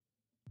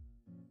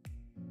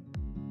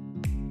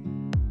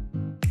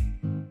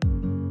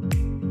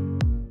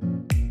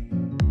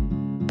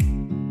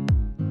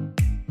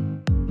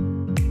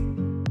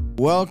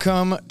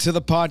Welcome to the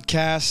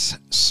podcast.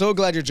 So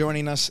glad you're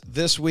joining us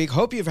this week.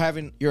 Hope you're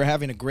having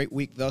a great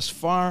week thus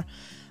far.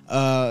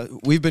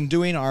 We've been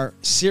doing our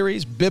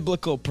series,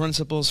 Biblical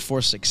Principles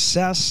for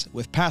Success,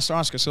 with Pastor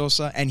Oscar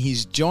Sosa, and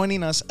he's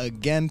joining us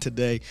again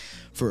today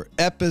for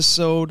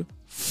episode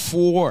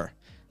 4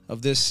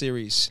 of this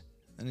series.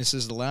 And this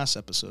is the last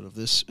episode of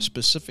this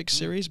specific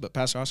series, but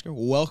Pastor Oscar,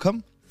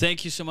 welcome.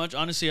 Thank you so much.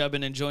 Honestly, I've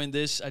been enjoying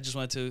this. I just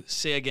wanted to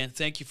say again,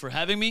 thank you for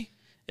having me.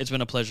 It's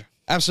been a pleasure.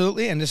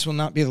 Absolutely, and this will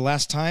not be the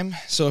last time.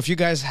 So if you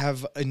guys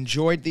have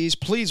enjoyed these,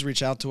 please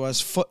reach out to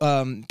us,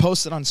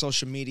 post it on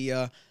social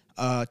media,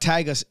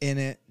 tag us in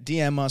it,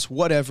 DM us,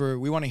 whatever.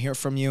 We want to hear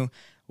from you.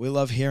 We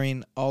love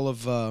hearing all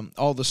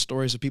the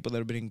stories of people that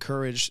have been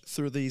encouraged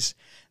through these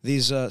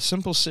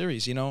simple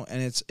series,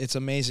 and it's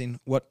amazing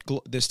what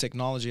this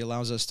technology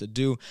allows us to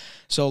do.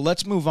 So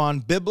let's move on.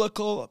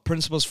 Biblical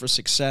Principles for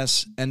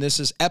Success, and this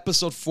is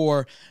episode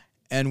 4,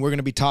 and we're going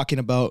to be talking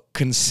about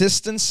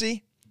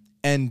consistency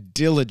and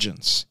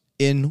diligence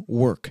in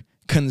work.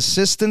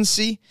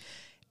 Consistency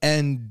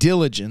and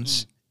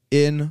diligence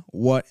in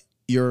what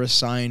you're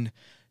assigned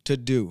to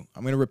do.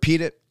 I'm going to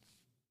repeat it.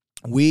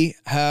 We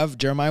have,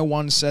 Jeremiah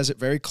 1 says it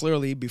very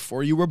clearly,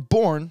 before you were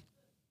born,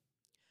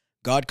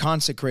 God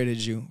consecrated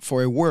you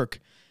for a work.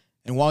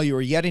 And while you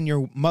were yet in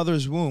your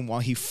mother's womb, while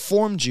he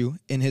formed you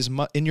in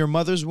your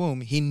mother's womb,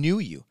 he knew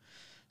you.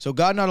 So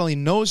God not only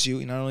knows you,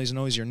 he not only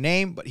knows your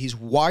name, but he's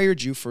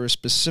wired you for a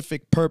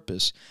specific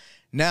purpose.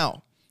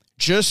 Now,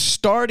 just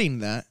starting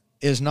that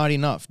is not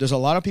enough. There's a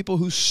lot of people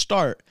who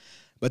start,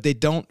 but they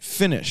don't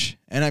finish.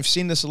 And I've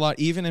seen this a lot,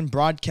 even in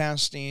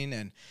broadcasting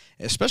and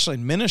especially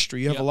in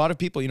ministry. You have a lot of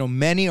people,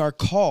 many are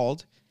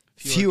called,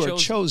 few are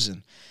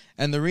chosen.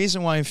 And the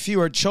reason why few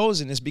are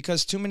chosen is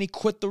because too many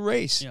quit the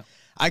race. Yeah.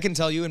 I can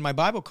tell you in my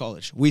Bible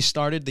college, we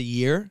started the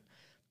year,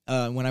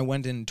 when I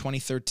went in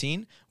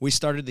 2013, we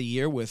started the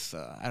year with,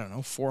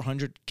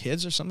 400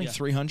 kids or something,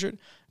 300.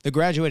 The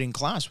graduating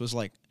class was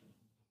like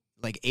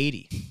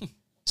 80.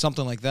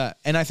 Something like that.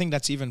 And I think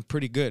that's even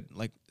pretty good,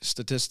 like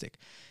statistic.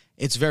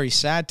 It's very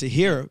sad to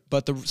hear,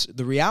 but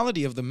the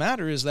reality of the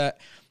matter is that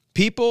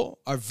people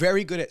are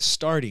very good at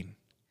starting.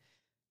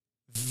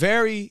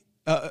 Very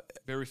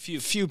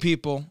few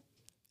people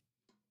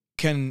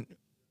can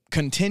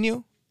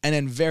continue, and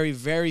then very,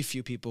 very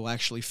few people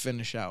actually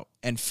finish out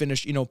and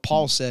finish.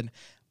 Paul said,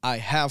 I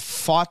have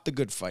fought the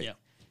good fight. Yeah.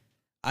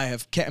 I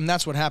have, and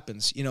that's what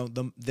happens.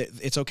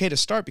 It's okay to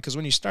start, because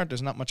when you start,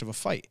 there's not much of a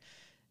fight.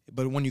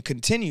 But when you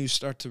continue, you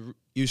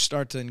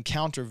start to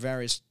encounter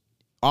various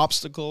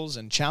obstacles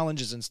and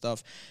challenges and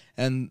stuff,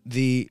 and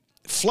the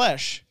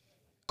flesh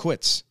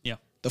quits. Yeah.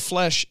 The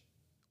flesh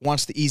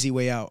wants the easy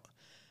way out.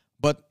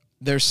 But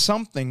there's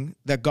something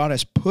that God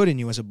has put in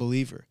you as a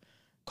believer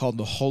called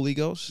the Holy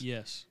Ghost.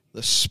 Yes.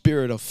 The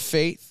Spirit of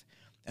faith.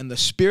 And the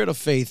Spirit of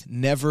faith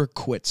never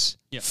quits.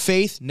 Yep.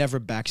 Faith never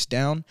backs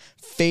down.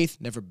 Faith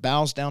never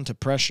bows down to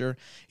pressure.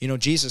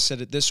 Jesus said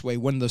it this way: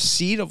 when the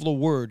seed of the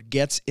word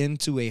gets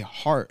into a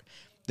heart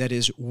that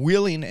is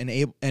willing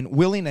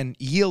and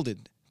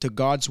yielded to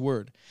God's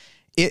word,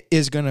 it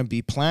is going to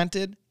be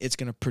planted. It's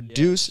going to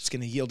produce. Yes. It's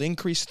going to yield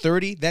increase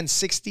 30, then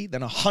 60,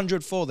 then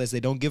 100-fold as they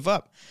don't give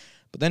up.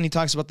 But then he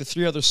talks about the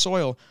 3 other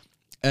soil.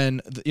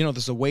 And,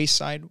 there's a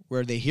wayside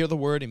where they hear the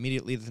word,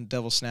 immediately the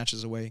devil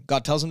snatches away.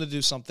 God tells them to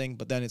do something,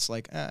 but then it's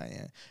like,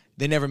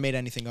 they never made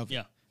anything of it.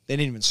 Yeah. They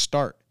didn't even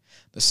start.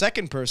 The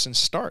second person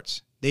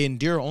starts. They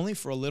endure only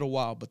for a little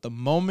while, but the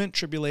moment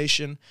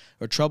tribulation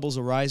or troubles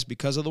arise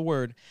because of the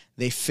word,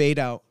 they fade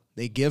out.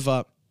 They give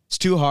up. It's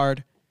too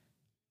hard.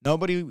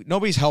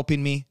 Nobody's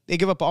helping me. They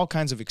give up all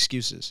kinds of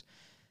excuses.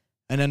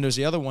 And then there's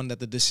the other one,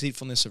 that the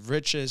deceitfulness of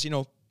riches,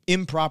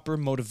 improper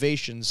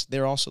motivations,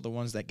 they're also the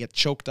ones that get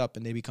choked up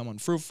and they become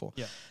unfruitful.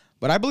 Yeah.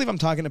 But I believe I'm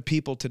talking to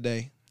people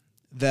today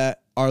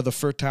that are the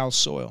fertile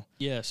soil.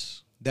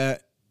 Yes.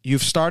 That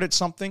you've started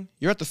something,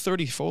 you're at the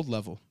 30-fold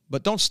level,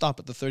 but don't stop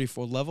at the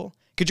 30-fold level.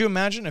 Could you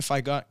imagine if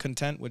I got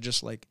content with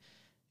just a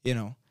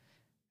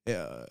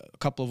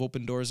couple of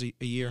open doors a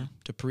year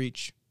to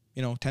preach,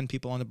 10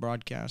 people on the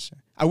broadcast?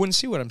 I wouldn't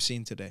see what I'm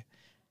seeing today.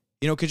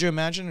 Could you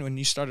imagine when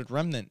you started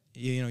Remnant,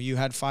 you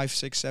had 5,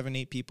 6, 7,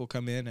 8 people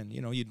come in, and,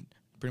 you'd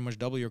pretty much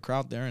double your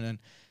crowd there, and then,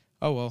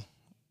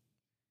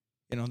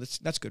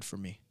 that's good for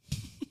me.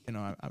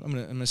 I'm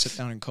gonna sit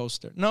down and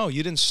coast there. No,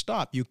 you didn't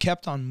stop. You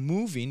kept on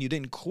moving. You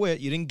didn't quit.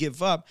 You didn't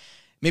give up.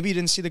 Maybe you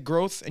didn't see the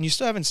growth, and you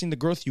still haven't seen the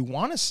growth you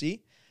want to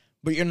see,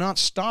 but you're not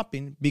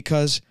stopping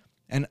because,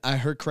 and I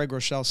heard Craig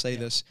Rochelle say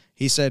this.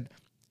 He said,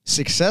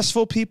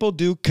 successful people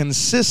do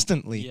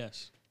consistently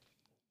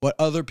what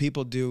other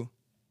people do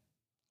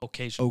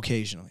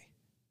occasionally.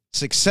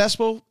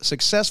 Successful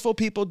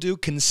people do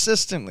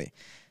consistently.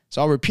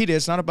 So I'll repeat it.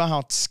 It's not about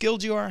how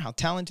skilled you are, how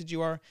talented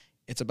you are.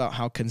 It's about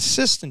how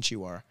consistent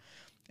you are.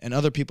 And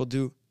other people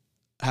do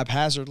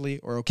haphazardly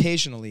or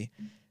occasionally.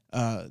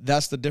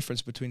 That's the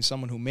difference between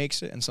someone who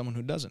makes it and someone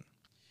who doesn't.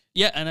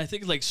 Yeah, and I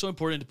think it's so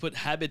important to put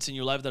habits in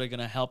your life that are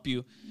going to help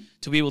you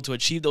to be able to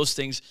achieve those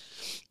things.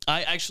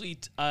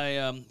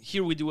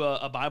 Here we do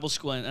a Bible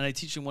school, and I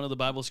teach in one of the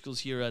Bible schools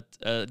here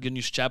at Good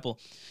News Chapel.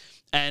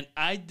 And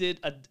I did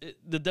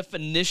the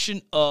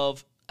definition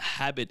of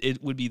habit.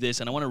 It would be this,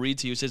 and I want to read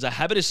to you. It says, a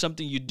habit is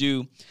something you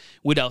do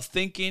without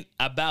thinking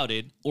about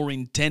it or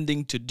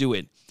intending to do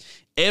it.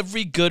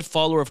 Every good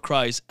follower of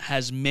Christ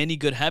has many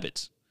good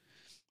habits.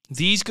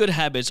 These good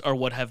habits are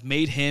what have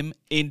made him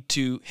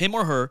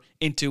or her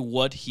into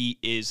what he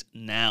is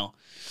now.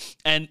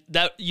 And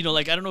that,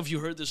 like, I don't know if you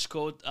heard this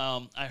quote.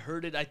 I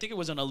heard it. I think it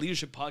was on a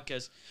leadership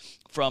podcast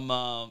from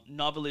a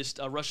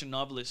Russian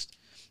novelist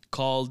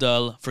called,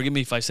 forgive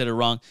me if I said it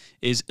wrong,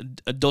 is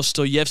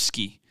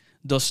Dostoevsky.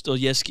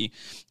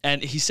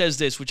 And he says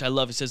this, which I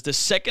love. It says, the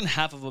second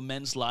half of a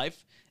man's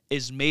life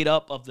is made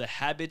up of the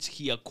habits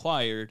he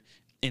acquired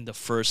in the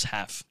first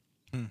half.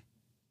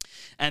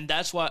 And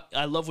that's why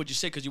I love what you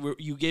say, because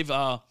you gave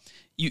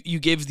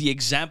the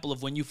example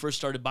of when you first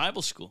started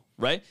Bible school,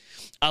 right?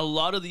 A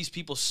lot of these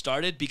people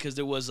started because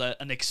there was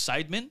an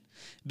excitement,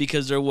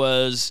 because there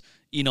was,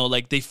 a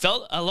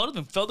lot of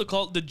them felt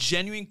the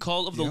genuine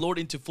call of the Lord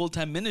into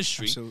full-time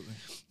ministry. Absolutely.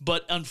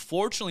 But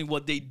unfortunately,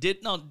 what they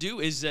did not do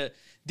is that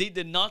they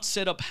did not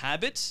set up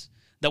habits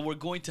that were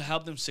going to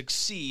help them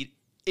succeed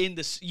in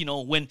this,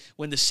 when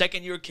the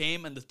second year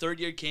came and the third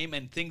year came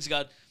and things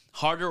got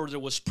harder or there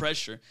was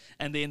pressure,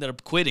 and they ended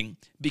up quitting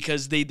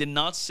because they did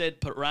not set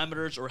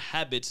parameters or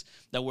habits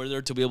that were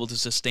there to be able to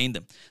sustain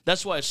them.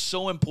 That's why it's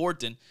so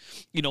important,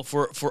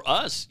 for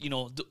us,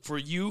 for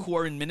you who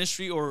are in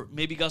ministry, or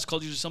maybe God's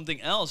called you to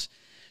something else,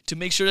 to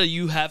make sure that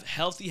you have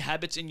healthy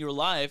habits in your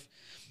life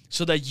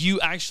so that you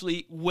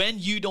actually, when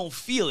you don't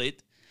feel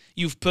it,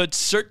 you've put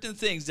certain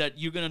things that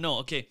you're going to know.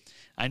 Okay,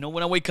 I know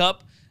when I wake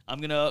up, I'm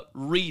going to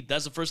read.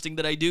 That's the first thing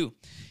that I do.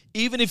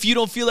 Even if you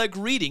don't feel like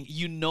reading,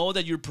 you know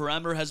that your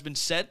parameter has been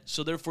set,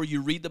 so therefore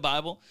you read the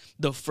Bible,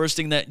 the first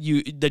thing that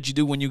you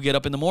do when you get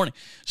up in the morning.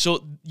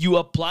 So you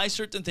apply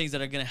certain things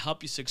that are going to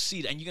help you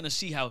succeed, and you're going to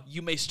see how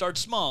you may start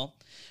small,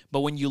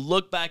 but when you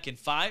look back in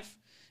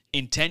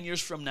 10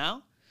 years from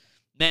now,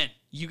 man,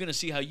 you're going to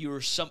see how you're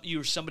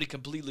somebody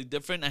completely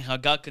different, and how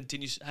God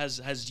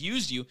has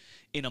used you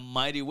in a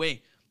mighty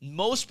way.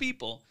 Most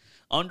people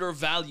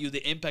undervalue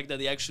the impact that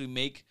they actually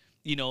make,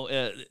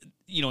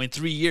 in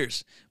 3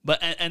 years,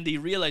 and they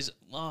realize,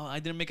 oh, I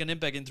didn't make an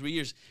impact in 3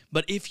 years.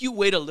 But if you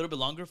wait a little bit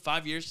longer,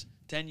 5 years,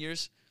 10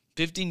 years,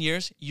 15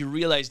 years, you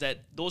realize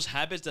that those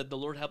habits that the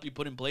Lord helped you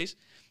put in place,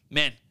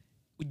 man,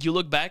 you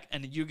look back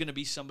and you're going to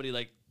be somebody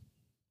like,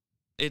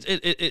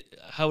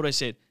 how would I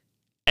say it?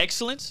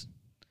 Excellence,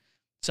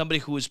 somebody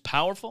who is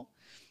powerful,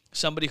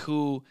 somebody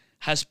who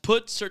has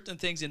put certain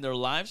things in their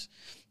lives.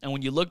 And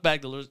when you look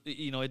back,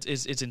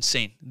 it's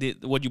insane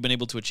what you've been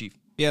able to achieve.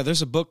 Yeah,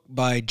 there's a book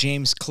by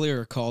James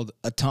Clear called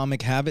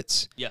Atomic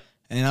Habits. Yeah.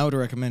 And I would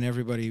recommend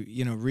everybody,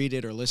 read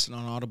it or listen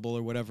on Audible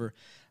or whatever.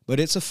 But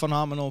it's a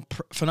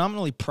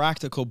phenomenally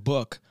practical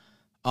book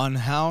on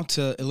how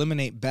to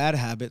eliminate bad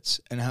habits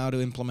and how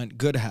to implement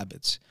good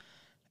habits.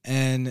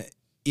 And,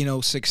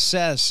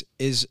 success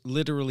is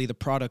literally the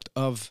product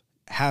of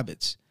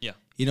habits. Yeah.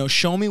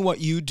 Show me what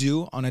you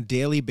do on a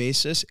daily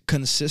basis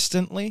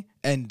consistently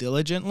and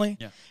diligently,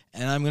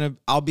 and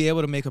I'll be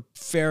able to make a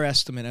fair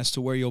estimate as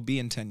to where you'll be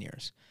in 10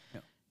 years. Yeah.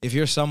 If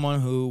you're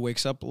someone who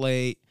wakes up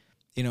late,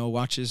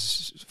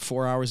 watches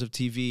 4 hours of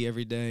TV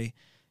every day,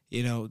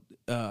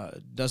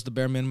 does the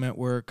bare minimum at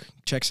work,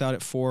 checks out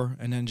at 4,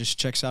 and then just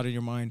checks out in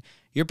your mind,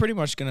 you're pretty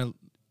much going to,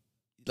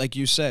 like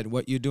you said,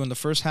 what you do in the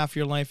first half of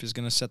your life is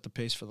going to set the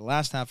pace for the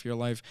last half of your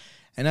life,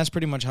 and that's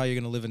pretty much how you're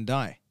going to live and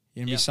die.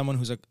 You're going to be someone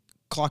who's a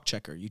clock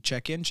checker. You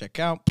check in, check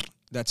out,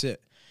 that's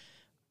it.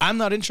 I'm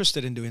not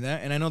interested in doing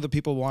that, and I know the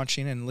people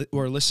watching and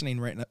or listening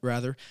right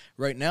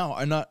now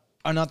are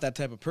not that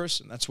type of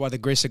person. That's why the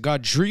grace of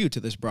God drew you to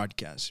this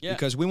broadcast,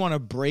 because we want to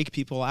break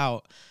people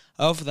out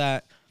of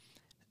that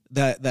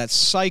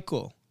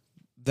cycle,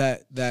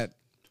 that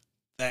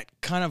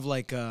kind of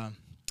like a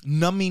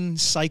numbing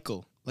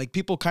cycle. Like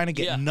people kind of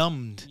get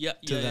numbed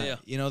to that.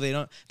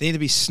 Yeah. They need to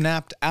be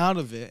snapped out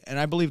of it. And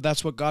I believe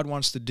that's what God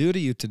wants to do to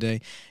you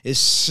today, is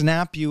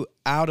snap you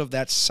out of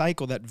that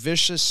cycle, that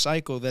vicious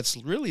cycle that's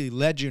really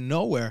led you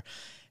nowhere.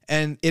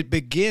 And it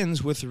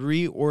begins with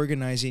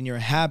reorganizing your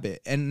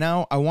habit. And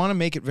now I want to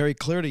make it very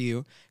clear to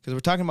you, because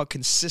we're talking about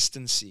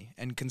consistency,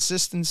 and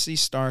consistency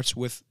starts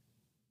with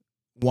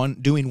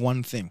doing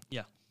one thing.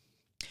 Yeah.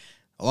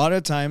 A lot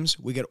of times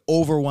we get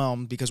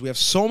overwhelmed because we have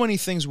so many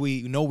things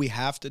we know we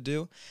have to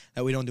do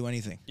that we don't do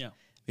anything. Yeah.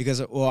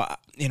 Because, I want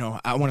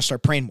to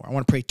start praying more. I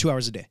want to pray 2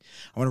 hours a day.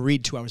 I want to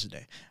read 2 hours a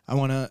day. I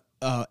want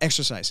to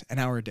exercise an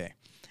hour a day.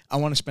 I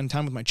want to spend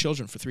time with my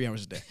children for 3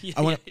 hours a day.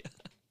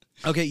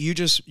 Okay, you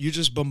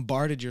just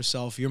bombarded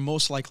yourself. You're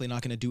most likely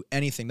not going to do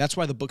anything. That's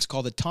why the book's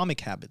called Atomic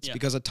Habits,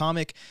 because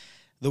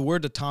the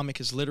word atomic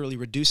is literally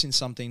reducing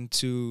something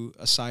to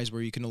a size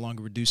where you can no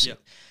longer reduce it.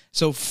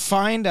 So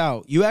find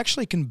out, you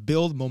actually can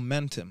build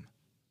momentum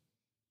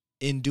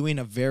in doing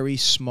a very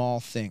small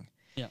thing.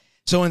 Yeah.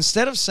 So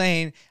instead of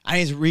saying, I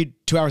need to read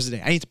 2 hours a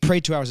day, I need to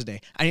pray 2 hours a day,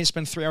 I need to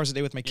spend 3 hours a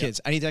day with my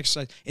kids, I need to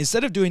exercise.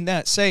 Instead of doing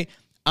that, say,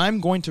 I'm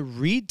going to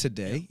read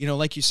today.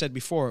 Like you said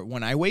before,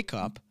 when I wake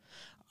up,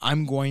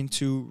 I'm going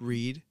to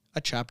read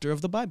a chapter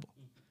of the Bible.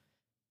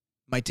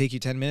 Might take you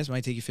 10 minutes,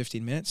 might take you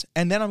 15 minutes.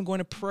 And then I'm going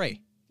to pray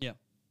Yeah.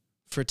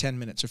 for 10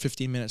 minutes or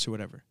 15 minutes or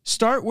whatever.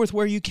 Start with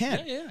where you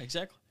can. Yeah,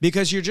 exactly.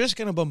 Because you're just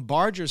going to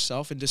bombard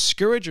yourself and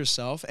discourage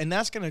yourself, and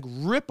that's going to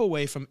rip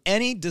away from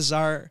any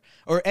desire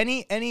or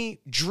any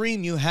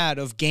dream you had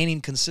of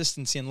gaining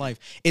consistency in life.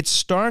 It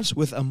starts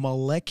with a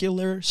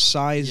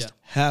molecular-sized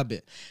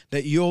habit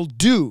that you'll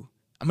do.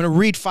 I'm going to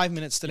read 5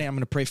 minutes today. I'm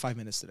going to pray 5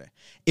 minutes today.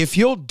 If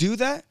you'll do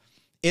that,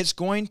 it's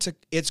going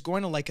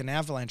to like an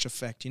avalanche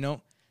effect, you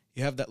know?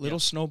 You have that little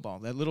snowball,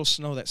 that little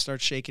snow that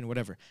starts shaking,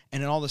 whatever,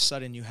 and then all of a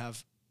sudden you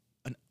have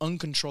an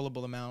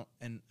uncontrollable amount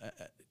and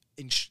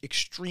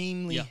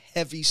extremely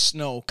heavy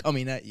snow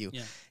coming at you.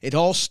 Yeah. It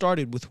all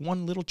started with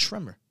one little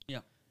tremor.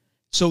 Yeah.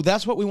 So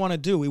that's what we want to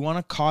do. We want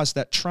to cause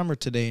that tremor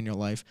today in your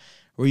life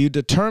where you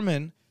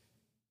determine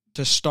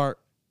to start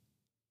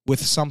with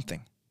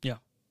something. Yeah.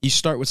 You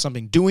start with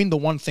something, doing the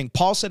one thing.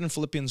 Paul said in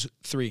Philippians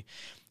 3,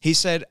 he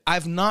said,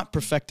 I've not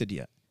perfected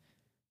yet.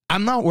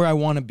 I'm not where I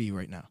want to be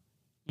right now.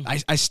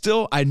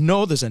 I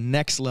know there's a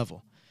next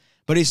level.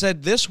 But he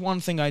said, this one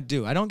thing I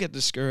do. I don't get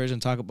discouraged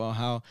and talk about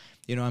how,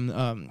 you know,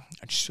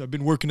 I've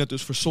been working at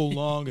this for so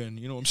long and,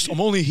 you know, I'm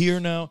only here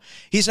now.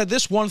 He said,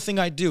 this one thing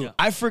I do. Yeah.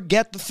 I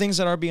forget the things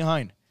that are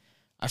behind.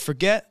 I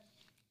forget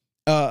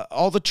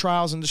all the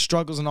trials and the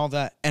struggles and all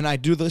that. And I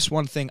do this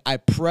one thing. I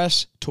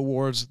press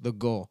towards the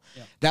goal.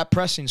 Yeah. That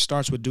pressing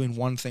starts with doing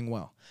one thing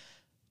well.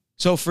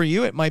 So for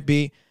you, it might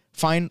be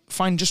find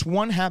just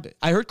one habit.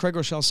 I heard Craig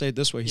Rochelle say it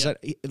this way. He said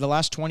the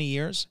last 20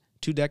 years,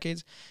 2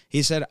 decades,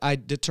 he said, I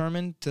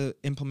determined to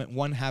implement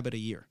one habit a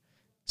year.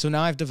 So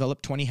now I've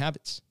developed 20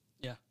 habits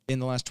in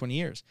the last 20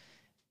 years.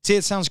 See,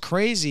 it sounds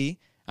crazy,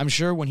 I'm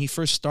sure, when he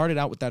first started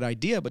out with that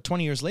idea, but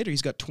 20 years later,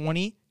 he's got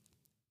 20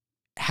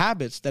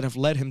 habits that have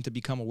led him to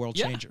become a world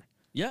changer.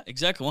 Yeah,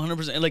 exactly,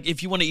 100%. Like,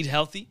 if you want to eat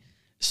healthy,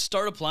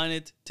 start applying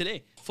it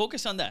today.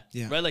 Focus on that,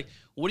 right? Like,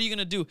 what are you going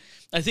to do?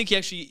 I think he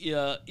actually,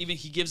 even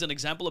he gives an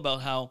example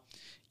about how,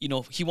 you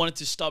know, he wanted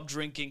to stop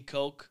drinking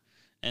Coke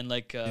and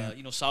like,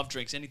 you know, soft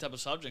drinks, any type of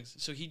soft drinks.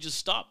 So he just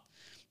stopped.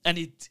 And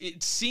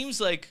it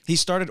seems like... He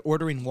started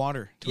ordering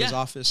water to his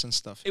office and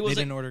stuff. They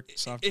didn't order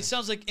soft drinks. It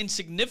sounds like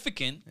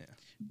insignificant,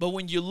 but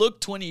when you look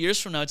 20 years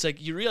from now, it's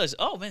like you realize,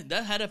 oh, man,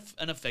 that had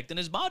an effect in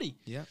his body.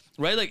 Yeah.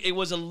 Right? Like, it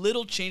was a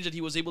little change that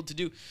he was able to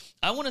do.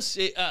 I want to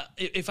say,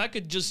 if I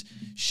could just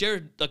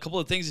share a couple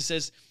of things. It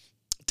says,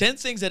 10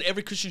 things that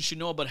every Christian should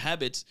know about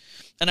habits.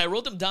 And I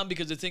wrote them down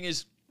because the thing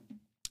is,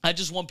 I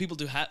just want people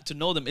to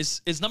know them.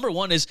 Is number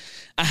one is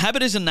a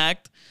habit is an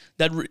act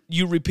that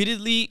you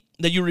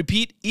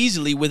repeat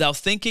easily without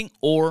thinking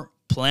or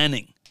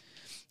planning.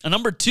 And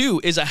number two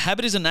is a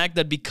habit is an act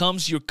that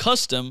becomes your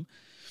custom,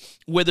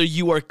 whether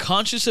you are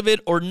conscious of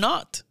it or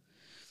not.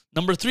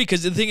 Number three,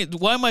 because the thing is,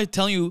 why am I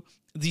telling you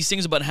these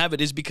things about habit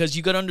is because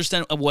you got to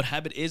understand what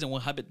habit is and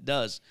what habit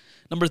does.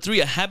 Number three,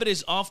 a habit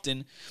is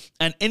often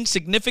an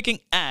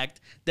insignificant act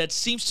that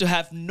seems to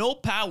have no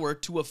power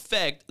to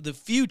affect the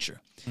future.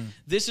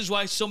 This is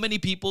why so many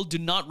people do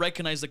not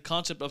recognize the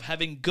concept of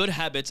having good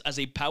habits as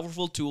a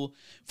powerful tool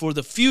for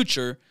the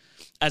future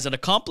as an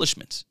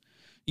accomplishment.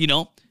 You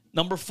know,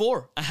 number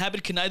four, a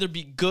habit can either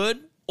be good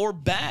or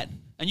bad.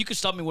 And you can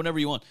stop me whenever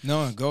you want.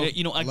 No, go.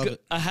 You know,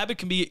 a habit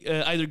can be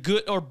either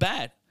good or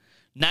bad.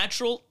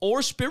 Natural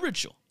or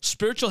spiritual.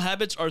 Spiritual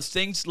habits are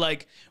things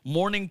like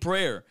morning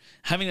prayer,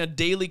 having a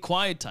daily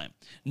quiet time.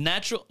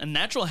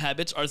 Natural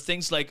habits are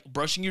things like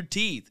brushing your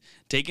teeth,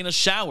 taking a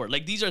shower.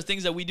 Like, these are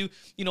things that we do.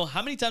 You know,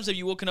 how many times have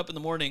you woken up in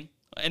the morning?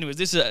 Anyways,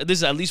 this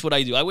is at least what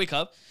I do. I wake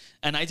up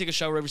and I take a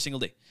shower every single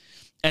day.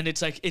 And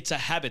it's like, it's a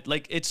habit.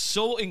 Like, it's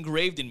so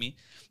engraved in me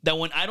that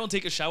when I don't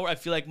take a shower, I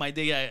feel like my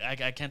day,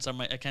 I can't start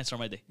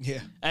my day. Yeah.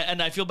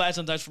 And I feel bad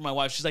sometimes for my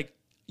wife. She's like,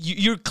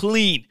 you're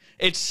clean.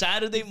 It's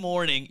Saturday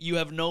morning. You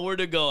have nowhere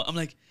to go. I'm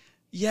like,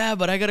 yeah,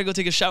 but I got to go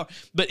take a shower.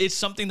 But it's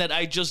something that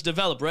I just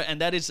developed, right? And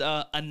that is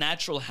a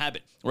natural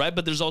habit, right?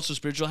 But there's also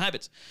spiritual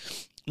habits.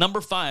 Number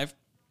five,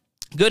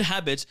 good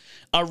habits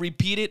are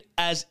repeated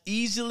as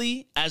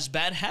easily as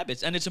bad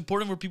habits. And it's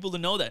important for people to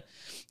know that.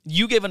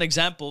 You gave an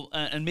example,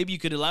 and maybe you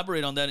could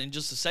elaborate on that in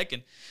just a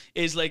second,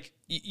 is like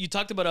you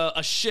talked about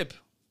a ship.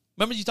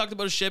 Remember you talked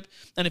about a ship?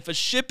 And if a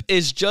ship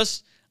is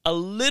just a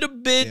little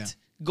bit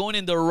going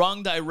in the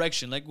wrong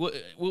direction, like what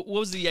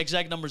was the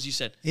exact numbers you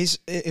said?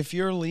 If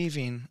you're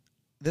leaving,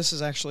 this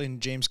is actually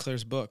in James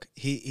Clear's book.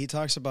 He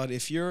talks about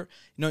if you're,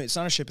 no, it's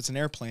not a ship, it's an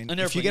airplane.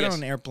 If you get on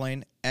an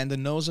airplane and the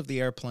nose of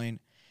the airplane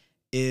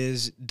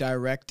is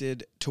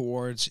directed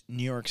towards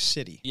New York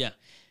City. Yeah.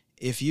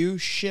 If you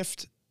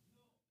shift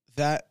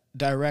that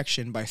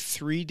direction by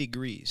 3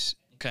 degrees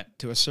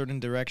to a certain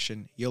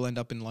direction, you'll end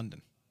up in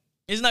London.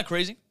 Isn't that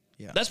crazy?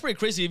 Yeah. That's pretty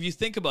crazy if you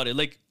think about it.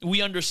 Like,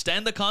 we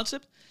understand the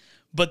concept,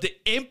 but the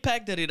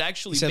impact that it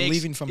actually makes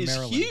leaving from is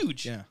Maryland.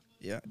 huge. Yeah.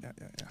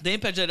 The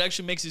impact that it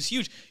actually makes is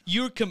huge.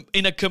 You're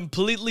in a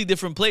completely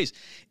different place.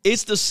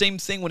 It's the same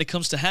thing when it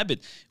comes to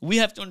habit. We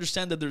have to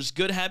understand that there's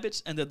good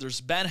habits and that there's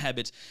bad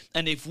habits.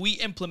 And if we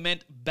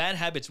implement bad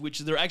habits, which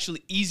they're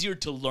actually easier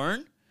to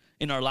learn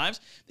in our lives,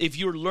 if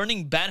you're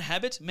learning bad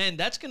habits, man,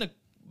 that's going to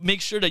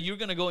make sure that you're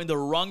going to go in the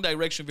wrong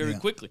direction very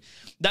quickly.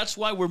 That's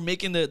why we're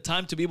making the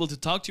time to be able to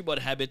talk to you about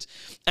habits,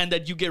 and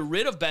that you get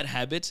rid of bad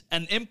habits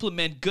and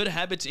implement good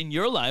habits in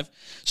your life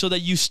so that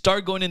you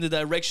start going in the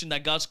direction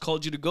that God's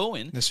called you to go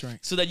in. That's right.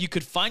 So that you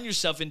could find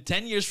yourself in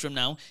 10 years from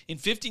now, in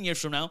 15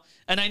 years from now.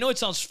 And I know it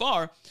sounds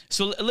far,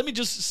 so let me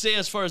just say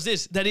as far as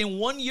this, that in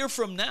 1 year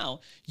from now,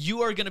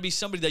 you are going to be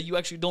somebody that you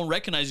actually don't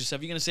recognize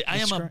yourself. You're going to say, I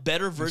am a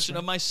better version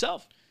of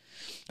myself.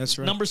 That's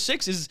right. Number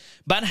 6 is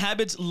bad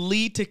habits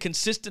lead to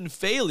consistent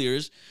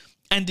failures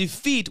and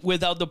defeat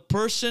without the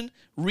person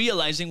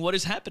realizing what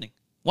is happening.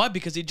 Why?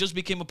 Because it just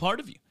became a part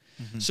of you.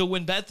 So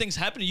when bad things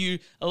happen to you,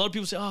 a lot of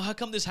people say, oh, how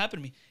come this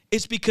happened to me?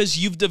 It's because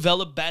you've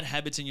developed bad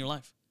habits in your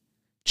life.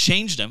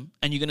 Change them,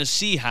 and you're going to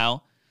see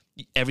how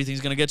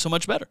everything's going to get so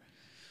much better.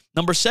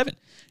 Number 7,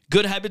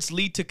 good habits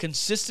lead to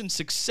consistent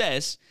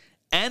success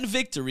and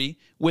victory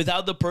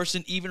without the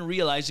person even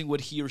realizing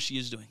what he or she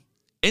is doing.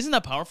 Isn't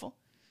that powerful?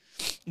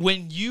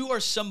 When you are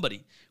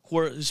somebody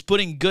who is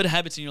putting good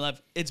habits in your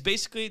life, it's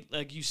basically,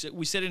 like you said,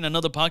 we said in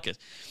another podcast,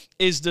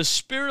 is the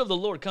Spirit of the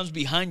Lord comes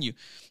behind you,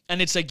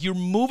 and it's like you're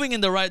moving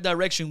in the right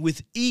direction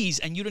with ease,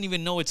 and you don't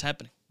even know it's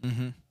happening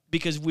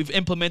because we've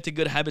implemented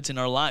good habits in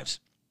our lives.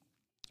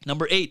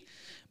 Number 8,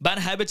 bad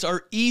habits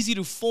are easy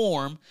to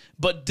form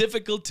but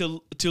difficult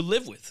to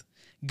live with.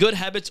 Good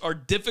habits are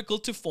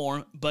difficult to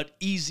form but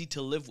easy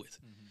to live with.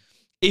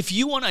 If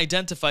you want to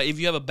identify if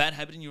you have a bad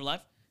habit in your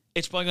life,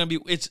 it's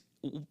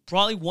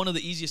probably one of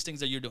the easiest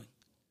things that you're doing.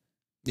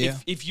 Yeah.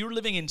 If you're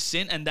living in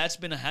sin and that's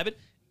been a habit,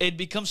 it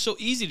becomes so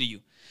easy to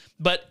you.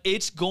 But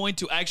it's going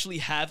to actually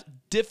have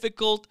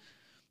difficult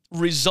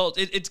results.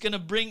 It's going to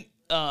bring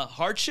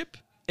hardship.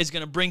 It's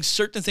going to bring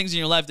certain things in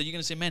your life that you're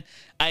going to say, man,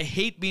 I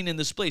hate being in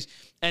this place.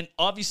 And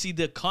obviously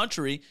the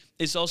contrary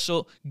is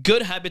also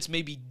good habits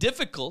may be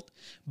difficult,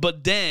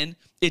 but then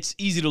it's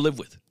easy to live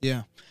with.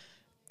 Yeah.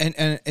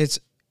 And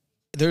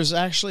there's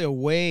actually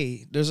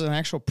there's an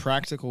actual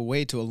practical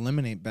way to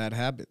eliminate bad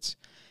habits.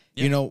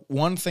 Yeah. You know,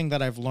 one thing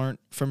that I've learned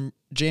from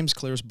James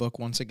Clear's book,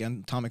 once again,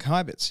 Atomic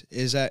Habits,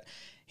 is that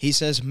he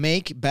says,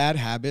 make bad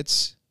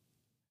habits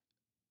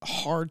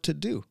hard to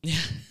do. Yeah.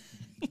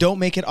 Don't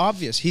make it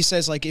obvious. He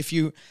says, like, if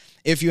you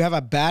have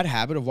a bad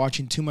habit of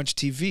watching too much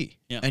TV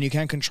and you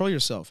can't control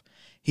yourself,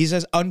 he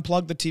says,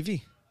 unplug the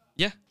TV.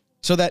 Yeah.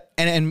 So that,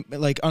 and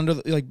like under,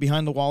 like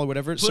behind the wall or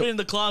whatever. Put it in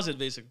the closet,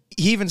 basically.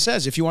 He even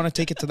says, if you want to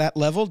take it to that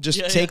level,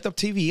 just take the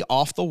TV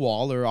off the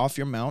wall or off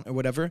your mount or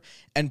whatever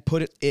and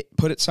put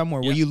it somewhere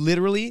where you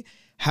literally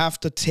have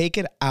to take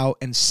it out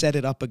and set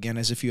it up again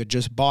as if you had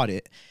just bought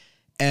it.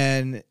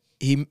 And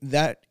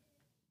that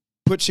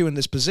puts you in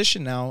this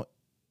position now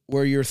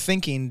where you're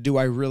thinking, do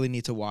I really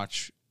need to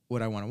watch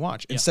what I want to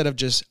watch? Yeah. Instead of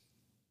just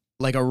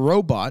like a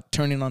robot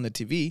turning on the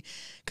TV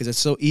because it's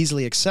so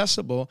easily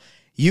accessible,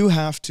 you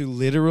have to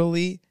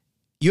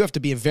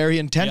be very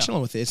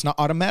intentional with it. It's not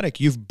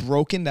automatic. You've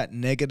broken that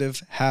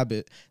negative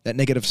habit, that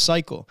negative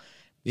cycle,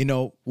 you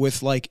know,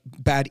 with like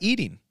bad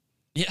eating.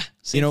 Yeah,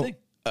 same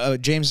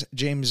thing. James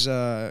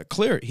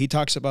Clear, he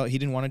talks about he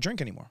didn't want to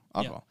drink anymore,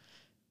 alcohol.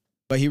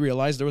 But he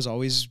realized there was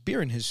always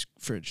beer in his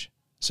fridge.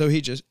 So he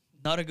just...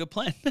 Not a good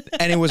plan.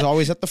 And it was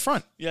always at the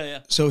front. Yeah.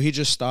 So he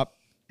just stopped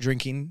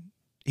drinking.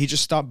 He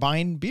just stopped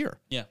buying beer.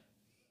 Yeah.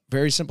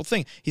 Very simple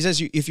thing. He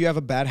says if you have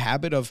a bad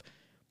habit of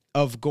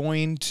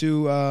going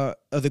to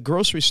the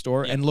grocery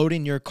store and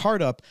loading your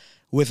cart up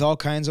with all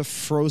kinds of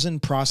frozen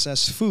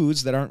processed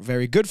foods that aren't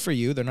very good for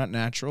you. They're not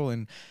natural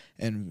and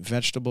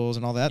vegetables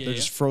and all that. They're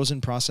just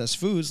frozen processed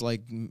foods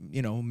like,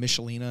 you know,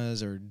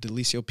 Michelinas or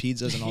Delicio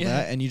pizzas and all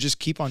that. And you just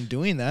keep on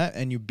doing that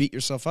and you beat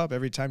yourself up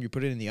every time you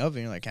put it in the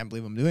oven. You're like, I can't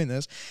believe I'm doing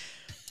this.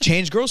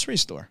 Change grocery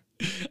store.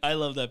 I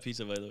love that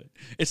pizza, by the way.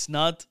 It's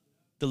not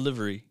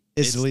delivery.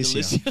 It's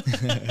Delicio.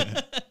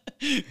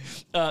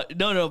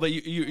 No, but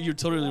you're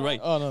totally right.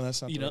 Oh, no,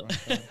 that's not right.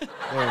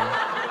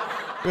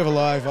 We have a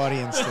live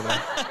audience today.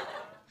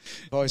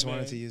 I always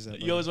wanted to use that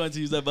button. You always wanted to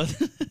use that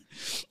button.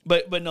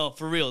 But no,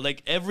 for real.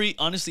 Like every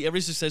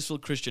successful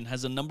Christian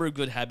has a number of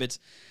good habits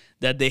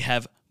that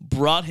has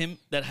brought him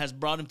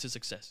to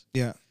success.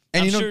 Yeah.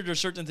 And I'm sure there's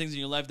certain things in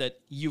your life that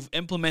you've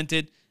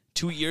implemented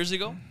 2 years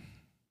ago.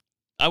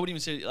 I would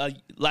even say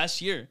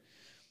last year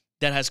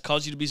that has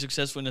caused you to be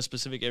successful in a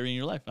specific area in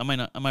your life. Am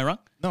I wrong?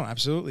 No,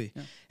 absolutely.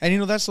 Yeah.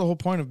 And that's the whole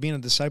point of being a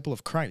disciple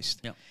of Christ.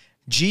 Yeah.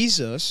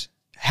 Jesus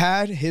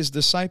had his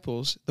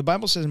disciples. The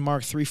Bible says in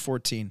Mark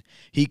 3:14,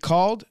 he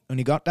called, when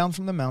he got down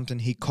from the mountain,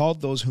 he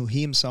called those who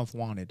he himself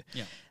wanted,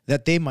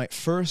 that they might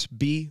first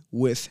be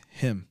with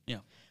him. Yeah.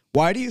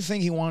 Why do you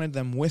think he wanted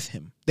them with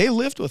him? They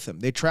lived with him.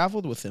 They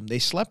traveled with him. They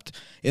slept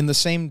in the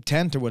same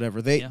tent or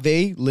whatever.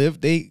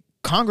 They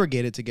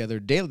congregated together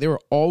daily. They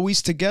were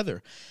always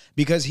together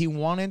because he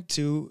wanted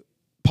to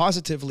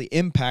positively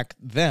impact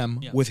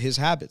them with his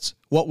habits.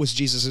 What was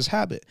Jesus'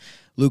 habit?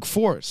 Luke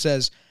 4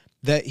 says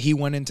that he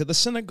went into the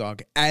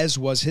synagogue, as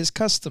was his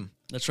custom.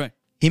 That's right.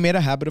 He made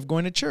a habit of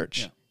going to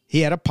church. Yeah.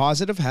 He had a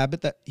positive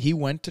habit that he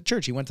went to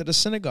church. He went to the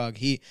synagogue.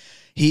 He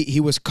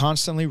was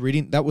constantly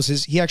reading. That was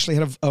he actually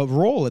had a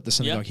role at the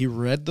synagogue. He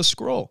read the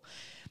scroll.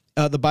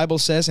 The Bible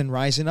says, and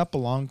rising up a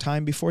long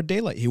time before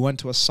daylight, he went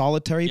to a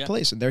solitary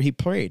place, and there he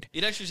prayed.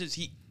 It actually says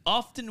he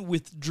often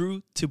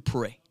withdrew to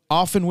pray.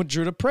 Often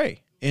withdrew to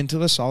pray into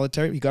the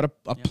solitary. He got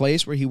a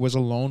place where he was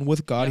alone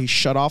with God. He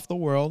shut off the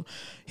world.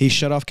 He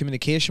shut off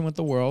communication with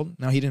the world.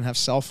 Now, he didn't have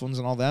cell phones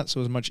and all that, so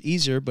it was much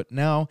easier. But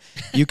now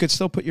you could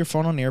still put your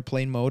phone on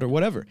airplane mode or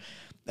whatever.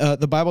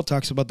 The Bible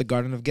talks about the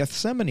Garden of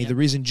Gethsemane. The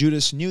reason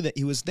Judas knew that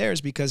he was there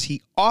is because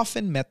he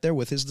often met there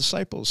with his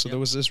disciples. So there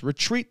was this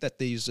retreat that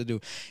they used to do.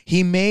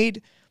 He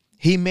made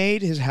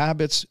his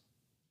habits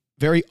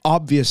very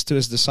obvious to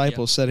his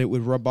disciples, so that it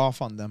would rub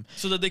off on them,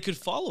 so that they could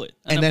follow it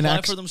and then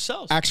apply for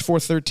themselves. Acts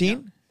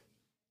 4:13.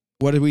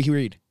 What did we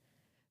read?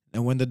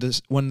 And when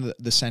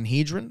the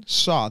Sanhedrin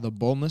saw the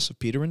boldness of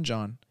Peter and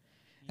John,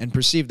 and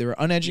perceived they were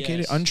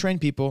uneducated, untrained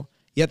people,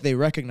 yet they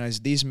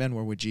recognized these men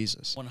were with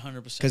Jesus.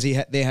 100%. Because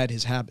they had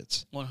his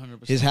habits.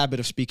 100%. His habit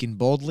of speaking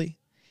boldly.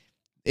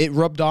 It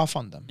rubbed off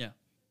on them. Yeah.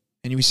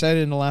 And we said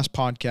it in the last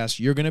podcast,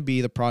 you're going to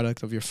be the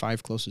product of your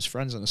 5 closest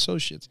friends and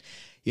associates.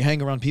 You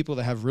hang around people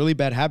that have really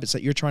bad habits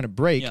that you're trying to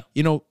break. Yeah.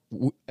 You know,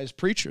 as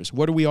preachers,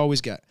 what do we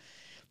always get?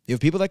 You have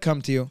people that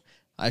come to you,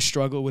 I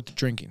struggle with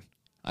drinking.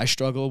 I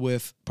struggle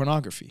with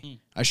pornography.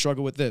 I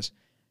struggle with this.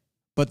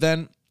 But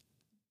then,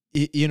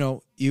 you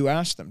know, you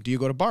ask them, do you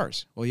go to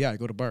bars? Well, yeah, I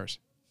go to bars.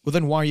 Well,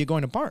 then why are you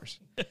going to bars?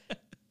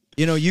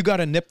 You know, you got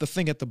to nip the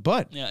thing at the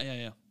bud.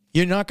 Yeah.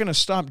 You're not going to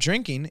stop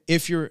drinking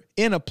if you're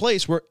in a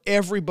place where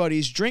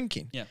everybody's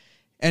drinking. Yeah.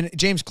 And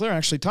James Clear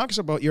actually talks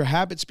about your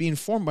habits being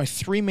formed by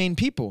 3 main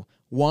people.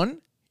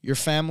 1, your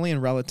family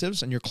and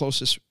relatives and your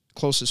closest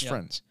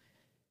friends.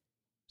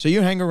 So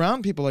you hang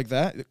around people like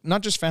that,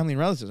 not just family and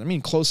relatives. I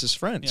mean, closest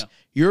friends.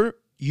 Yeah.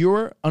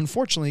 You're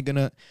unfortunately going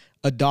to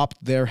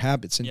adopt their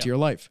habits into your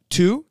life.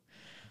 2,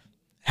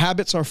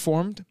 habits are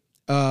formed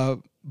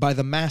by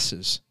the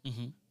masses,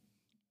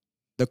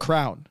 the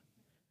crowd.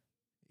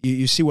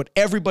 You see what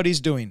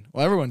everybody's doing.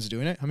 Well, everyone's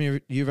doing it. How many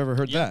of you've ever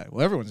heard that?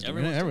 Well, everyone's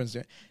doing it. Everyone's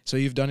doing it. So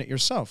you've done it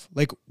yourself.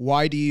 Like,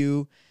 why do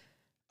you,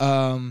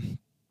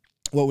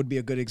 what would be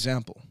a good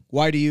example?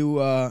 Why do you,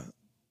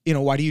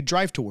 why do you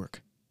drive to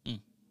work?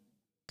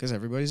 Because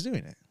everybody's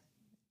doing it.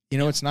 You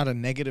know, it's not a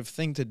negative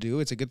thing to do.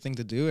 It's a good thing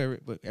to do.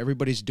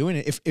 Everybody's doing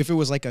it. If it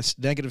was like a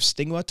negative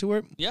stigma to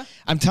it,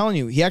 I'm telling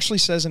you, he actually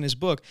says in his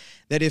book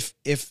that if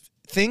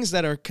things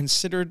that are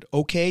considered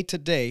okay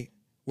today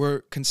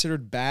were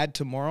considered bad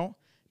tomorrow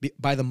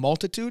by the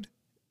multitude,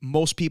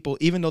 most people,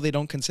 even though they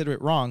don't consider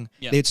it wrong,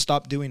 they'd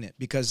stop doing it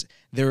because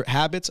their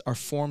habits are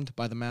formed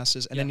by the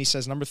masses. And then he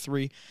says, number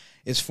 3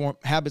 is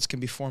habits can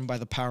be formed by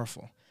the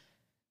powerful.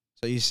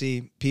 So you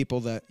see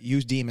people that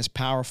you deem as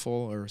powerful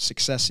or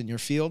success in your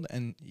field,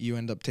 and you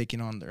end up taking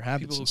on their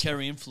habits. People who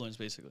carry influence,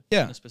 basically, in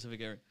a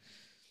specific area.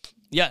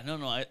 Yeah, no,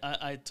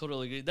 I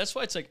totally agree. That's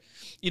why it's like,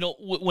 you know,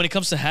 when it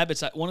comes to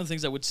habits, one of the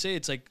things I would say,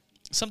 it's like,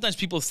 sometimes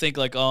people think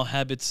like, oh,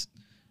 habits,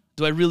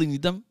 do I really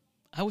need them?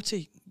 I would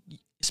say,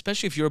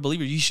 especially if you're a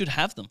believer, you should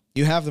have them.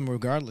 You have them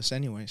regardless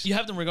anyways. You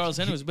have them regardless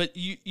anyways, but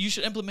you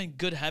should implement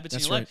good habits in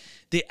your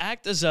life. They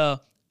act as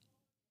a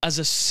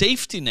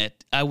safety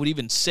net, I would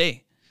even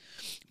say.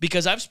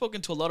 Because I've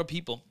spoken to a lot of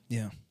people.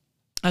 Yeah.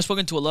 I've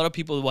spoken to a lot of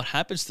people. What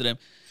happens to them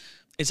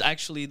is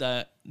actually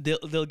that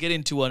they'll get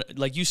into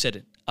like you said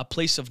it, a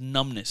place of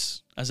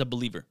numbness as a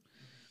believer.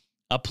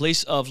 A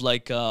place of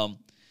like,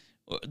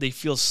 they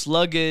feel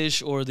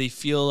sluggish or they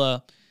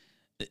feel,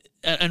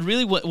 and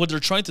really what they're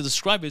trying to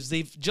describe is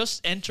they've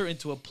just entered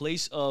into a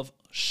place of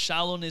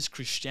shallowness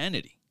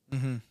Christianity.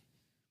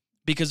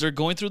 Because they're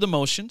going through the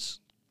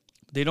motions.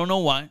 They don't know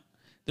why.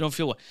 They don't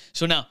feel why.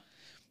 So now,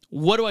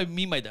 what do I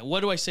mean by that?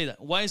 Why do I say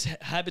that? Why is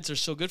habits are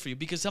so good for you?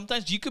 Because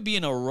sometimes you could be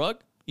in a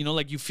rug, you know,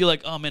 like you feel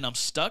like, oh man, I'm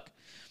stuck.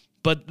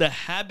 But the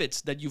habits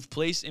that you've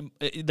placed in,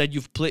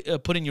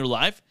 put in your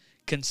life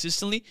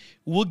consistently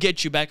will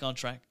get you back on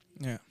track.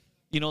 Yeah.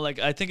 You know, like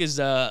I think is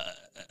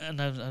and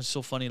it's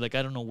so funny. Like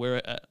I don't know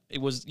where it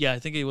was. Yeah, I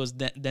think it was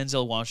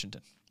Denzel Washington.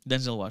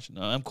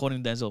 I'm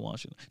quoting Denzel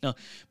Washington. No,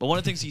 but one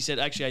of the things he said,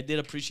 actually, I did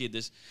appreciate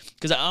this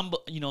because I don't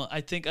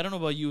know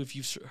about you if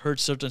you've heard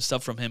certain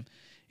stuff from him.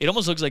 It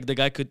almost looks like the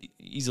guy could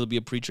easily be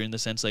a preacher in the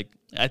sense, like,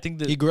 I think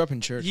that... He grew up in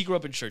church.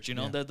 You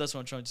know? Yeah. That's what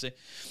I'm trying to say.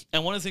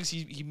 And one of the things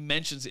he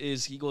mentions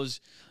is, he goes,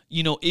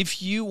 you know,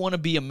 if you want to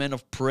be a man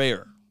of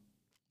prayer,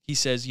 he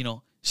says, you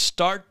know,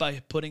 start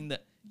by putting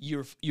he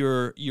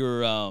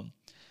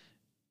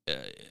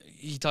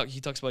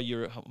talks about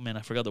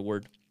I forgot the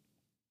word.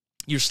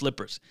 Your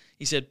slippers.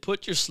 He said,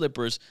 put your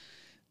slippers,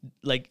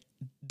 like,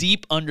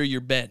 deep under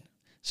your bed.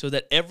 So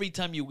that every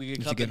time you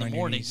wake up in the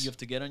morning, you have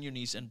to get on your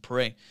knees and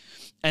pray.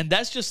 And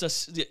that's just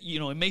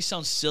it may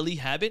sound silly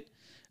habit,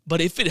 but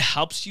if it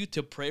helps you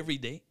to pray every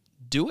day,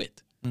 do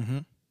it.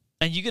 And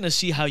you're going to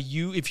see how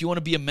if you want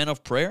to be a man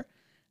of prayer,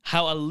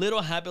 how a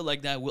little habit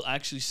like that will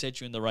actually set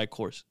you in the right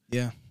course.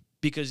 Yeah.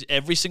 Because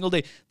every single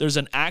day, there's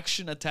an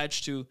action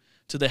attached to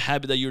the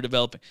habit that you're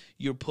developing.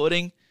 You're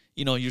putting,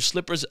 you know, your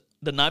slippers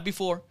the night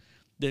before.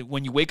 That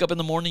when you wake up in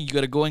the morning, you got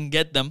to go and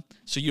get them.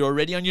 So you're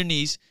already on your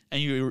knees and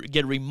you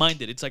get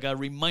reminded. It's like a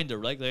reminder,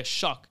 right? Like a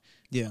shock.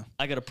 Yeah.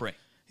 I got to pray.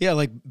 Yeah,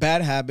 like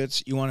bad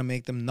habits, you want to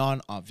make them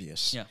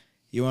non-obvious. Yeah.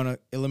 You want to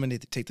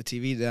take the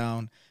TV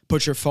down,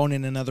 put your phone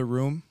in another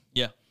room.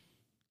 Yeah.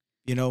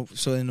 You know,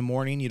 so in the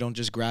morning, you don't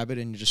just grab it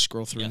and you just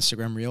scroll through Yeah.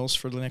 Instagram Reels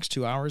for the next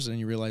 2 hours, and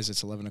you realize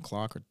it's 11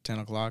 o'clock or 10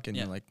 o'clock, and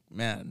Yeah. you're like,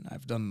 man,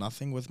 I've done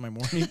nothing with my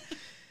morning.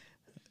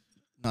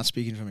 Not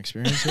speaking from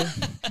experience here.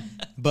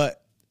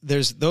 But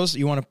there's those,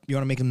 you want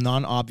to make them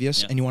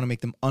non-obvious, Yeah. and you want to make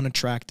them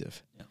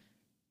unattractive. Yeah.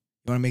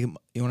 You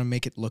want to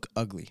make it look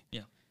ugly.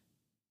 Yeah.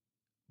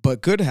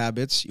 But good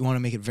habits, you want to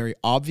make it very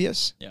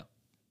obvious. Yeah.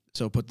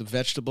 So put the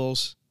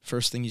vegetables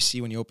first thing you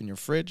see when you open your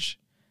fridge.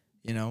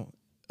 You know,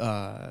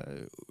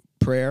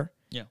 prayer.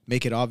 Yeah.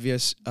 Make it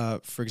obvious.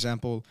 For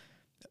example,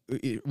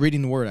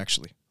 reading the Word.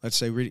 Actually, let's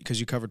say because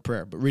you covered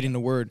prayer, but reading the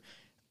Word,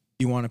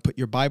 you want to put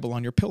your Bible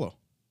on your pillow.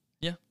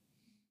 Yeah.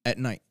 At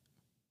night,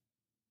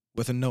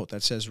 with a note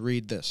that says,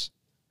 "Read this."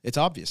 It's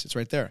obvious. It's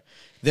right there.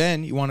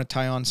 Then you want to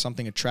tie on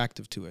something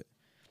attractive to it.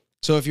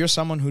 So if you're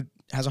someone who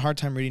has a hard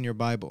time reading your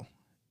Bible,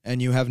 and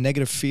you have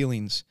negative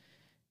feelings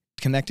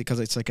connected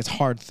because it's a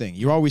hard thing.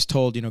 You're always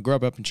told, you know, grow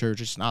up in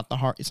church. It's not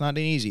an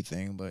easy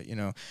thing, but you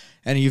know,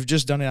 and you've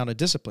just done it out of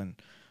discipline.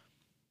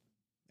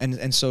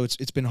 And so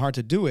it's been hard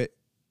to do it.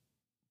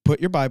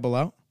 Put your Bible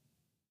out.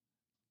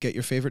 Get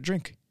your favorite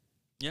drink.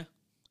 Yeah.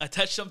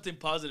 Attach something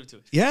positive to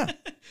it. Yeah.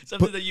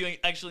 Something that you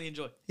actually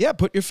enjoy. Yeah,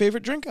 put your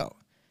favorite drink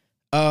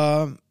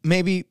out.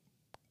 Maybe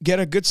get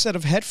a good set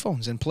of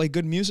headphones and play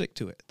good music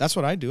to it. That's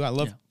what I do. I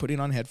love putting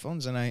on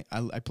headphones and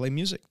I play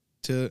music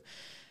to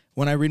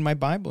when I read my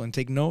Bible and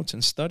take notes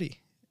and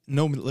study.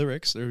 No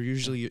lyrics. They're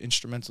usually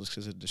instrumentals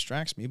because it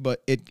distracts me.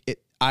 But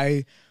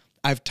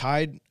I've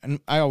tied, and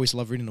I always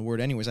love reading the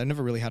Word anyways. I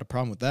never really had a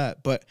problem with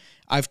that. But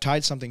I've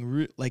tied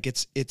something like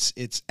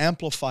it's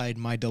amplified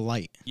my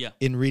delight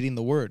in reading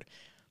the Word.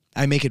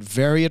 I make it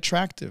very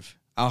attractive.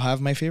 I'll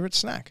have my favorite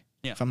snack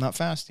if I'm not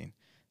fasting.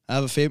 I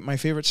have my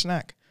favorite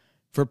snack.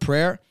 For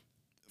prayer,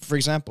 for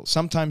example,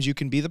 sometimes you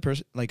can be the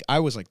person, like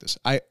I was like this.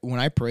 When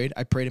I prayed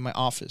in my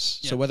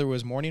office. So whether it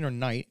was morning or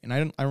night, and I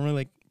don't really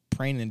like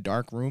praying in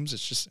dark rooms.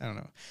 It's just, I don't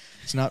know.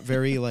 It's not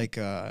very like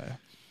Did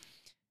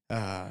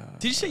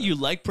you say you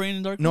like praying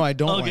in dark rooms? No, I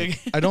don't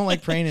I don't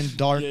like praying in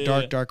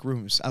dark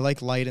rooms. I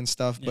like light and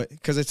stuff, but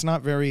because it's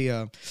not very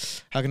how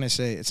can I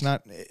say? It's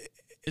not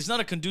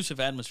a conducive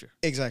atmosphere.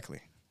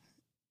 Exactly.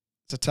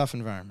 It's a tough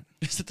environment.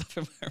 It's a tough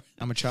environment.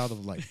 I'm a child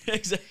of light.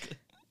 Exactly.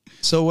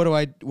 So what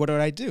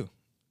did I do?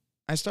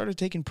 I started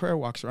taking prayer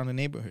walks around the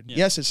neighborhood. Yeah.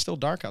 Yes, it's still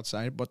dark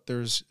outside, but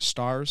there's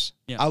stars.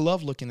 Yeah. I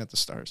love looking at the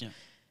stars. Yeah.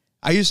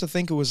 I used to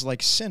think it was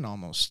like sin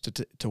almost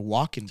to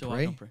walk and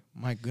pray.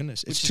 My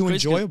goodness, it's too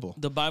enjoyable.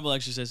 The Bible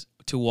actually says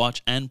to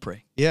watch and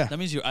pray. Yeah. That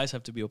means your eyes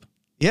have to be open.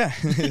 Yeah.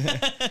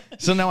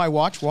 So now I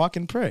walk,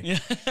 and pray. Yeah.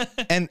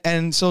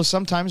 And so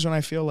sometimes when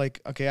I feel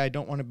like, okay, I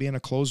don't want to be in a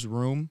closed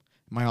room,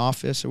 my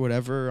office or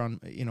whatever,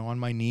 on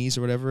my knees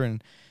or whatever,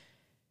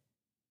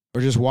 or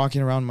just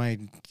walking around my,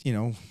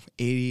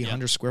 80,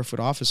 100 square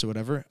foot office or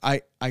whatever,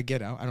 I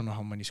get out. I don't know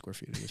how many square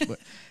feet it is, but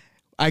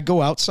I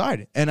go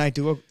outside and I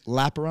do a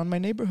lap around my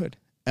neighborhood,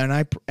 and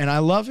I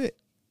love it.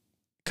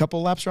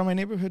 Couple laps around my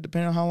neighborhood,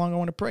 depending on how long I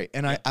want to pray,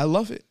 and I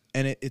love it,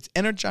 and it's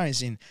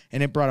energizing,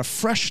 and it brought a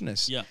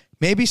freshness. Yeah.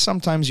 Maybe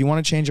sometimes you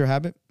want to change your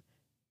habit,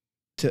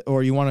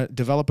 or you want to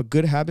develop a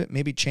good habit.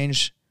 Maybe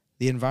change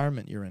the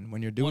environment you're in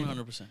when you're doing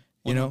 100%. it.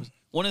 You know,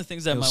 one of the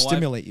things that it'll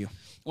stimulate you.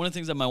 One of the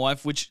things that my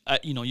wife, which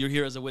you're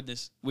here as a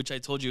witness, which I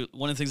told you,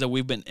 one of the things that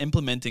we've been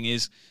implementing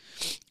is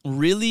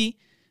really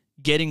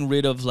getting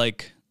rid of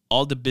like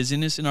all the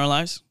busyness in our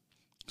lives.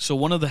 So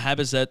one of the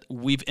habits that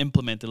we've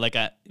implemented,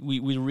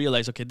 we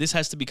realized, okay, this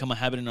has to become a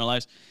habit in our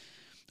lives.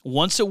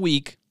 Once a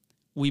week,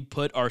 we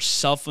put our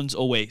cell phones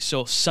away.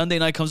 So Sunday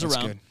night comes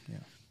around. Good.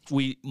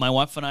 Yeah. My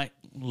wife and I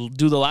will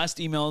do the last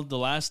email, the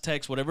last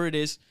text, whatever it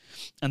is,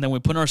 and then we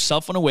put our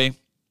cell phone away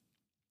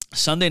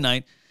Sunday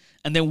night,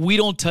 and then we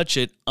don't touch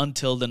it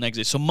until the next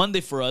day. So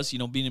Monday for us,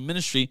 being in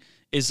ministry,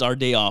 is our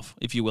day off,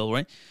 if you will,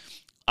 right?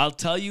 I'll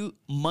tell you,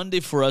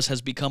 Monday for us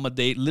has become a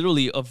day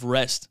literally of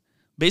rest.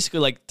 Basically,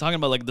 like talking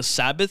about like the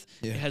Sabbath,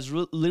 it has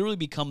literally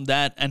become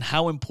that, and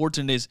how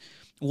important it is.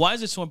 Why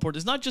is it so important?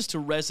 It's not just to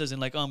rest as in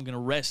like, oh, I'm going to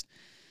rest.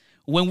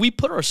 When we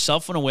put our cell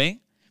phone away,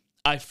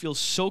 I feel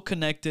so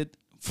connected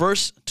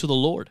first to the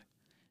Lord,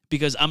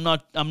 because I'm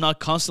not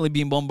constantly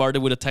being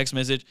bombarded with a text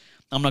message.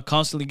 I'm not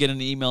constantly getting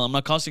an email. I'm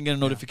not constantly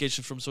getting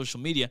notifications from social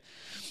media.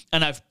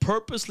 And I've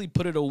purposely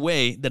put it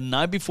away the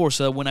night before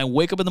so that when I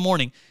wake up in the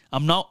morning,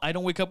 I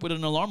don't wake up with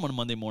an alarm on a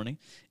Monday morning.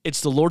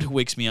 It's the Lord who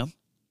wakes me up.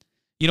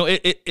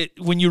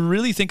 When you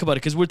really think about it,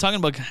 because we're talking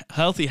about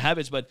healthy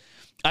habits, but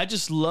I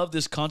just love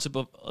this concept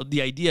of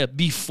the idea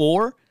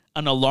before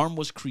an alarm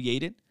was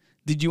created.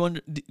 Did you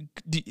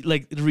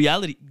the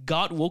reality?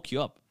 God woke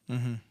you up.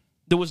 Mm-hmm.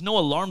 There was no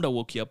alarm that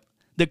woke you up.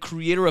 The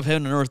creator of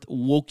heaven and earth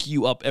woke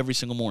you up every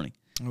single morning.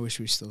 I wish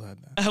we still had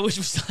that. I wish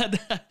we still had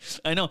that.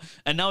 I know.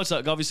 And now it's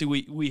like, obviously,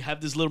 we have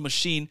this little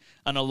machine,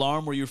 an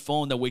alarm or your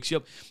phone that wakes you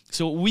up.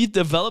 So we've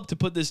developed to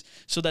put this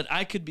so that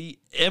I could be,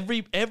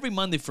 every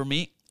Monday for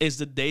me is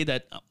the day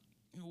that,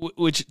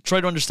 which try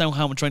to understand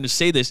how I'm trying to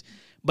say this,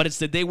 but it's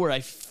the day where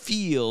I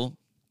feel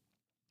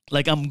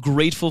Like, I'm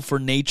grateful for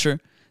nature.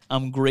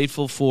 I'm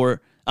grateful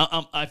for.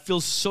 I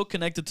feel so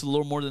connected to the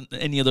Lord more than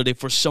any other day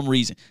for some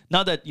reason.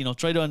 Not that,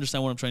 try to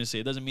understand what I'm trying to say.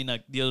 It doesn't mean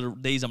that the other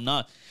days I'm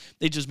not.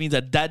 It just means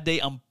that day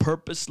I'm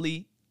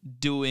purposely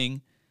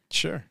doing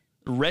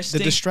resting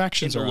the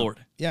distractions in the are Lord.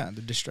 out. Yeah,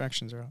 the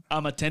distractions are out.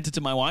 I'm attentive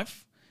to my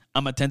wife.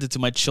 I'm attentive to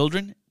my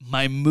children.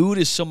 My mood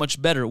is so much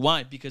better.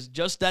 Why? Because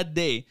just that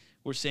day,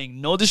 we're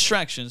saying no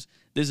distractions.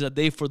 This is a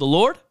day for the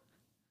Lord,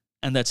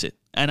 and that's it.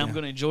 And I'm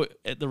going to enjoy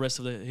the rest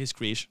of His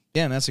creation.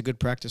 Yeah, and that's a good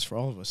practice for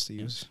all of us to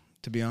use,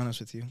 to be honest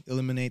with you.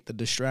 Eliminate the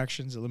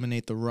distractions,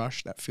 eliminate the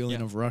rush, that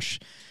feeling of rush,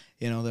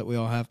 that we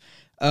all have.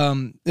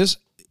 This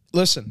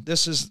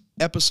is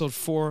episode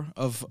 4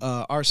 of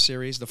our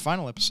series, the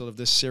final episode of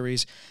this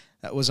series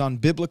that was on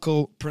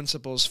biblical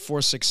principles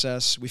for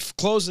success. We've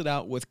closed it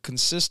out with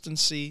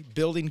consistency,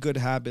 building good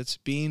habits,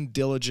 being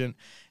diligent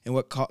in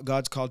what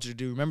God's called you to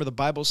do. Remember, the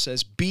Bible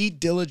says, be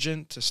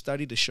diligent to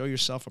study, to show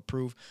yourself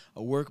approved,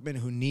 a workman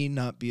who need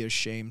not be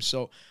ashamed.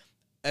 So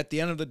at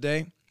the end of the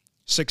day,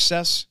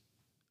 success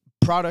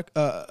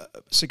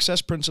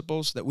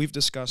principles that we've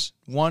discussed.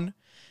 1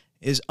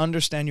 is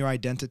understand your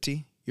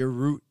identity, your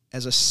root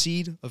as a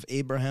seed of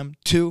Abraham.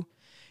 2,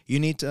 you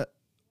need to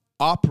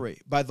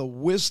operate by the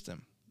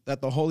wisdom that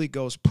the Holy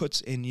Ghost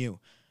puts in you.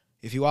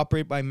 If you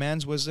operate by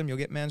man's wisdom, you'll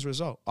get man's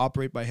result.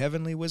 Operate by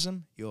heavenly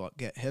wisdom, you'll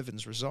get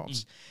heaven's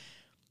results.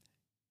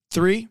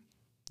 3,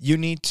 you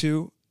need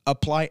to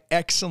apply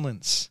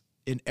excellence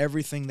in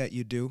everything that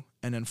you do.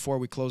 And then 4,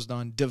 we closed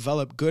on,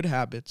 develop good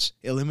habits,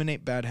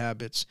 eliminate bad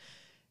habits,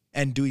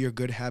 and do your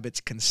good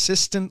habits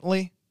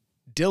consistently,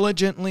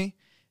 diligently.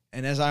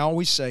 And as I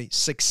always say,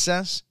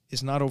 success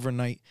is not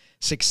overnight.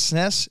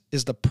 Success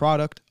is the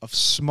product of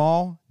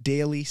small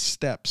daily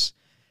steps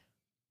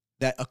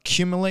that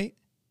accumulate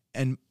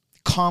and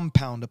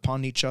compound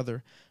upon each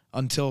other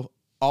until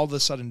all of a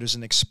sudden there's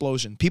an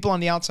explosion. People on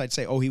the outside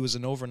say, oh, he was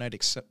an overnight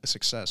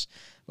success.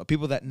 But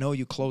people that know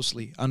you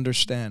closely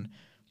understand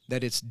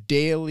that it's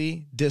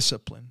daily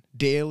discipline,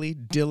 daily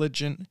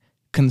diligent,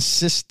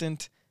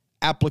 consistent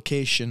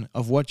application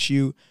of what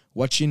you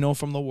know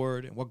from the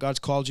Word and what God's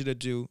called you to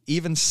do.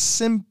 Even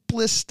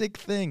simplistic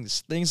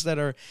things that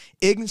are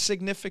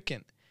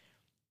insignificant,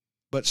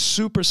 but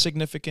super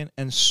significant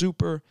and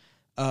super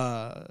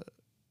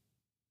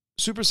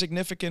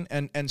significant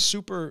and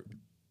super,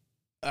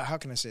 how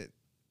can I say it?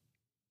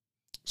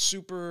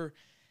 Super,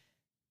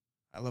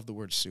 I love the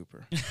word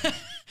super.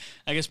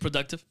 I guess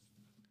productive.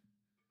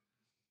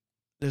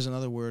 There's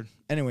another word.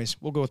 Anyways,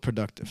 we'll go with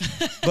productive.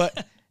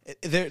 But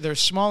they're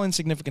small,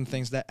 insignificant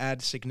things that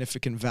add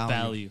significant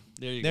value.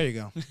 There you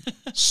go.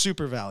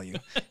 Super value.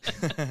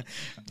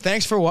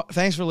 Thanks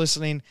for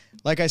listening.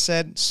 Like I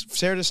said,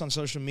 share this on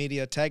social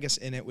media. Tag us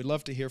in it. We'd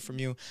love to hear from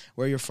you,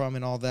 where you're from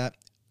and all that.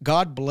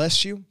 God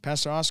bless you.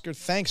 Pastor Oscar,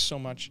 thanks so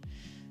much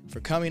for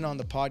coming on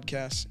the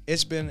podcast.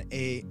 It's been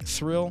a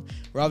thrill.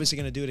 We're obviously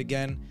going to do it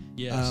again.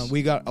 Yes.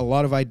 We got a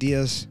lot of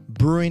ideas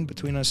brewing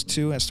between us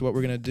two as to what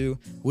we're going to do.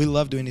 We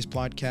love doing these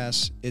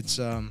podcasts. It's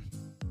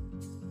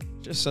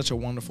just such a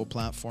wonderful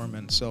platform.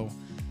 And so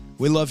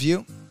we love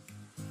you.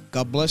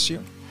 God bless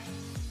you.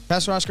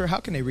 Pastor Oscar, how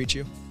can they reach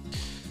you?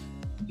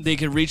 They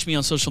can reach me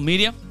on social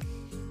media.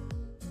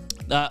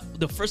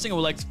 The first thing I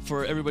would like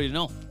for everybody to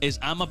know is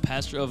I'm a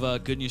pastor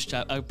of Good News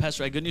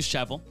pastor at Good News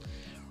Chapel.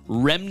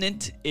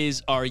 Remnant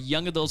is our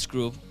young adults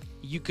group.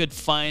 You could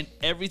find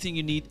everything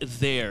you need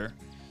there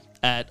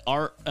at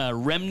our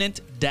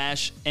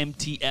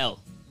Remnant-MTL.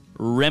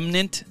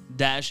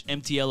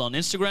 Remnant-MTL on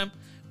Instagram.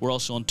 We're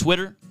also on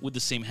Twitter with the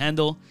same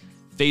handle,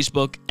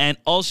 Facebook, and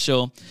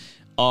also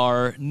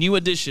our new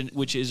addition,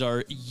 which is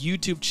our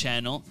YouTube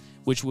channel,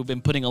 which we've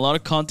been putting a lot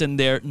of content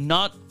there,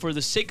 not for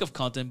the sake of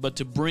content, but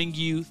to bring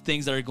you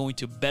things that are going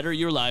to better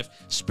your life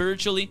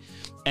spiritually,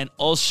 and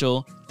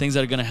also things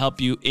that are going to help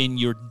you in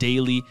your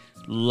daily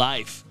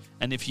life.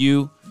 And if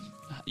you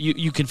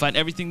can find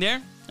everything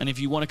there, and if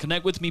you want to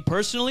connect with me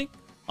personally,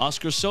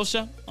 Oscar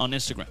Sosa on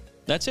Instagram.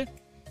 That's it.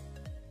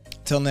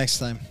 Till next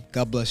time,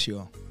 God bless you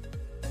all.